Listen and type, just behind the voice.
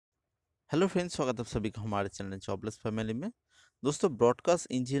Hello friends, स्वागत है आप सभी का हमारे चैनल जॉबलेस फैमिली में। दोस्तों, broadcast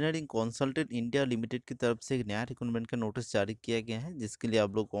engineering consultant India limited की तरफ से एक नया रिक्रूटमेंट का नोटिस जारी किया गया है, जिसके लिए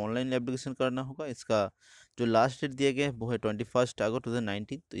आप लोग को ऑनलाइन एप्लीकेशन करना होगा। इसका जो लास्ट डेट दिया गया है वो है 21 अगस्त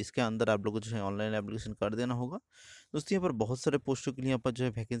 2019। तो इसके अंदर आप लोग को जो है ऑनलाइन एप्लीकेशन कर देना होगा। दोस्तों, यहाँ पर बहुत सारे पोस्टों के लिए यहाँ पर जो है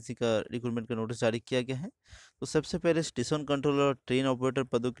वैकेंसी का रिक्रूटमेंट का नोटिस जारी किया गया है। तो सबसे पहले स्टेशन कंट्रोलर और ट्रेन ऑपरेटर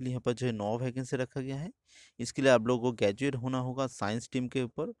पदों के लिए यहाँ पर जो है 9 वैकेंसी रखा गया है। इसके लिए आप लोगों को ग्रेजुएट होना होगा साइंस टीम के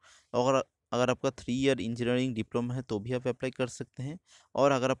ऊपर। और अगर आपका 3 ईयर इंजीनियरिंग डिप्लोमा है तो भी आप अप्लाई कर सकते हैं।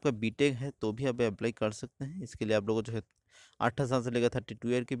 और अगर आपका बीटेक है तो भी आप अप्लाई कर सकते हैं। इसके लिए आप लोगों को जो है 18 साल से लेकर 32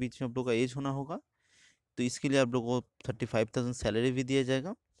 ईयर के बीच में आप लोग का एज होना होगा। तो इसके लिए आप लोगों को 35,000 सैलरी भी दिया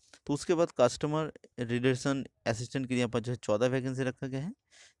जाएगा। तो उसके बाद कस्टमर रिलेशन असिस्टेंट के लिए यहाँ पर जो है 14 वैकेंसी रखा गया है,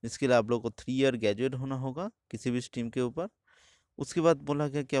 जिसके लिए आप लोगों को 3 ईयर ग्रेजुएट होना होगा किसी भी स्ट्रीम के ऊपर। उसके बाद बोला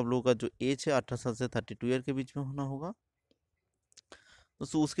गया कि आप लोगों का जो एज है 18 साल से 32 ईयर के बीच में होना होगा।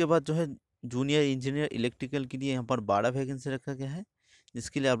 दोस्तों, उसके बाद जो है जूनियर इंजीनियर इलेक्ट्रिकल के लिए यहाँ पर 12 वैकेंसी रखा गया है,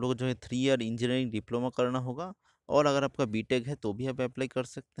 जिसके लिए आप लोगों को जो है 3 ईयर इंजीनियरिंग डिप्लोमा करना होगा। और अगर आपका बीटेक है तो भी आप अप्लाई कर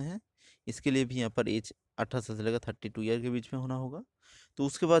सकते हैं। इसके लिए भी यहाँ पर एज 18 से लेकर 32 ईयर के बीच में होना होगा। तो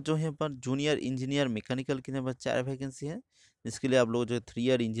उसके बाद जो है यहाँ पर जूनियर इंजीनियर मैकेनिकल के यहाँ पर 4 वैकेंसी है, जिसके लिए आप लोग जो है 3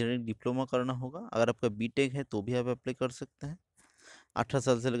 ईयर इंजीनियरिंग डिप्लोमा करना होगा। अगर आपका बीटेक है तो भी आप अप्लाई कर सकते हैं। 18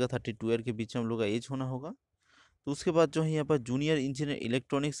 साल से लेकर 32 ईयर के बीच में हम लोग का एज होना होगा। तो उसके बाद जो है यहाँ पर जूनियर इंजीनियर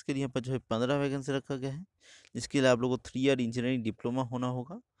इलेक्ट्रॉनिक्स के लिए यहाँ पर जो है 15 वैकेंसी रखा गया है, जिसके लिए आप लोगों को 3 ईयर इंजीनियरिंग डिप्लोमा होना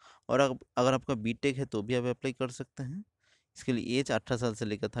होगा। और अगर आपका बीटेक है तो भी आप अप्लाई कर सकते हैं। इसके लिए एज 18 साल से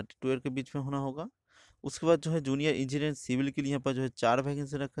लेकर 32 ईयर के बीच में होना होगा। उसके बाद जो है जूनियर इंजीनियर सिविल के लिए यहाँ पर जो है 4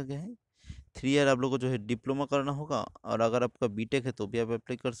 वैकेंसी रखा गया है। 3 ईयर आप लोगों को जो है डिप्लोमा करना होगा। और अगर आपका बीटेक है तो भी आप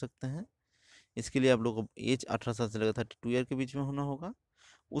अप्लाई कर सकते हैं। इसके लिए आप लोगों को एज 18 साल से लेकर 32 ईयर के बीच में होना होगा।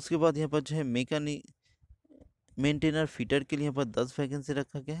 उसके बाद यहाँ पर जो है मैकेनिक मेंटेनर फिटर के लिए यहाँ पर 10 वैकेंसी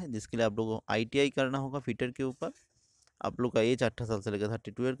रखा गया है, जिसके लिए आप लोगों को आईटीआई करना होगा फिटर के ऊपर। आप लोग का एज 18 साल से लेकर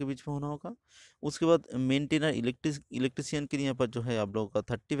 32 ईयर के बीच में होना होगा। उसके बाद मेंटेनर इलेक्ट्रिशियन के लिए यहाँ पर जो है आप लोगों का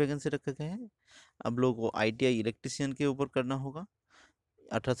 30 वैकेंसी रखा गया है। आप लोगों को आईटीआई इलेक्ट्रिशियन के ऊपर करना होगा।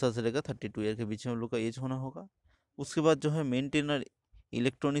 18 साल से लेकर 32 ईयर के बीच में हम लोग का एज होना होगा। उसके बाद जो है मेंटेनर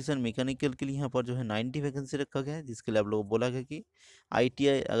इलेक्ट्रॉनिक्स एंड मैकेनिकल के लिए यहाँ पर जो है 90 वैकेंसी रखा गया है, जिसके लिए आप लोगों को बोला गया कि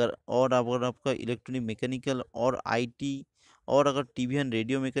आईटीआई अगर आपका इलेक्ट्रॉनिक मैकेनिकल और आईटी और अगर टीवी एंड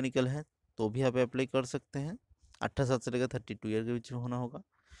रेडियो मैकेनिकल है तो भी आप अप्लाई कर सकते हैं। 18 साल से लेकर 32 ईयर के बीच में होना होगा।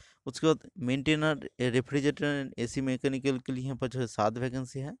 उसके बाद maintainer refrigerator and AC mechanical के लिए यहाँ पर जो है 7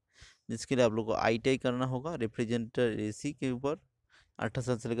 वैकेंसी है, जिसके लिए आप लोग को आईटीआई करना होगा रेफ्रिजरेटर एसी के ऊपर। 18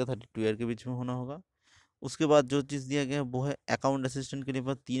 साल से लेकर 32 ईयर के बीच में होना होगा। उसके बाद जो चीज़ दिया गया है वो है अकाउंट असिस्टेंट के लिए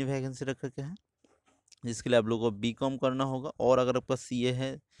बस 3 वैकेंसी रखा गया है, जिसके लिए आप लोगों को बीकॉम करना होगा। और अगर आपका सीए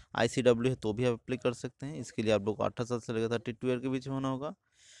है, आईसीडब्ल्यू है तो भी आप अप्लाई कर सकते हैं। इसके लिए आप लोग को 18 साल से लेकर 32 ईयर के बीच में होना होगा।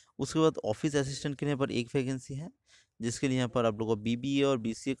 उसके बाद ऑफिस असिस्टेंट के लिए यहाँ पर 1 वैकेंसी है, जिसके लिए यहाँ पर आप लोगों को बीबीए और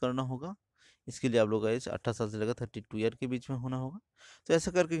बीसीए करना होगा। इसके लिए आप लोग का एज 18 साल से लेकर 32 ईयर के बीच में होना होगा। तो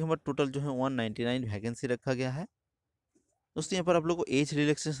ऐसा करके यहाँ पर टोटल जो है 199 वैकेंसी रखा गया है। दोस्तों, यहाँ पर आप लोग को एज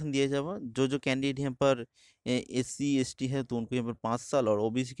रिलैक्सेशन दिया जाएगा। जो कैंडिडेट यहाँ पर एससी एसटी है तो उनको यहाँ पर 5 साल, और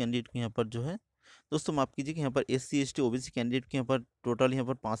ओबीसी कैंडिडेट को यहाँ पर जो है, दोस्तों माफ कीजिए कि यहाँ पर एससी एसटी ओबीसी कैंडिडेट को यहाँ पर टोटल यहाँ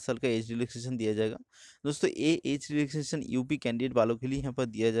पर 5 साल का एज रिलैक्सेशन दिया जाएगा। दोस्तों, ये एज रिलैक्सेशन यूपी कैंडिडेट वालों के लिए यहाँ पर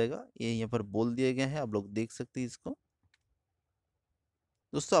दिया जाएगा, ये यहाँ पर बोल दिया गया है, आप लोग देख सकते हैं इसको।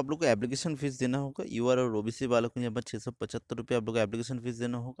 दोस्तों, आप लोग को एप्लीकेशन फ़ीस देना होगा। यूआर और ओबीसी वालों को यहाँ पर 675 रुपये आप लोग को एप्लीकेशन फ़ीस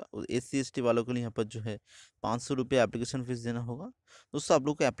देना होगा। और एससी एसटी वालों के लिए यहाँ पर जो है 500 रुपये एप्लीकेशन फ़ीस देना होगा। दोस्तों, आप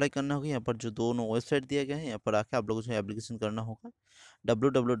लोग को अप्लाई करना होगा, यहाँ पर जो दोनों वेबसाइट दिया गया है यहाँ पर आके आप लोगों को जो है एप्लीकेशन करना होगा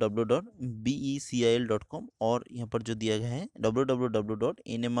www.becil.com। और यहाँ पर जो दिया गया है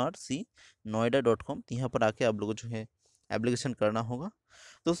www.nmrcnoida.com। यहाँ पर आके आप लोगों को जो है एप्लीकेशन करना होगा।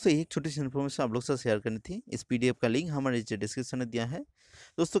 दोस्तों, एक छोटी सी इन्फॉर्मेशन आप लोग से शेयर करनी थी। इस पीडीएफ का लिंक हमारे नीचे डिस्क्रिप्शन में दिया है।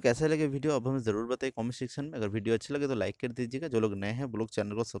 दोस्तों, कैसा लगे वीडियो आप हमें ज़रूर बताइए कमेंट सेक्शन में। अगर वीडियो अच्छा लगे तो लाइक कर दीजिएगा। जो लोग नए हैं वो लोग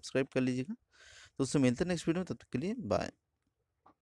चैनल को सब्सक्राइब कर लीजिएगा। दोस्तों, मिलते हैं नेक्स्ट वीडियो में, तब तक के लिए बाय।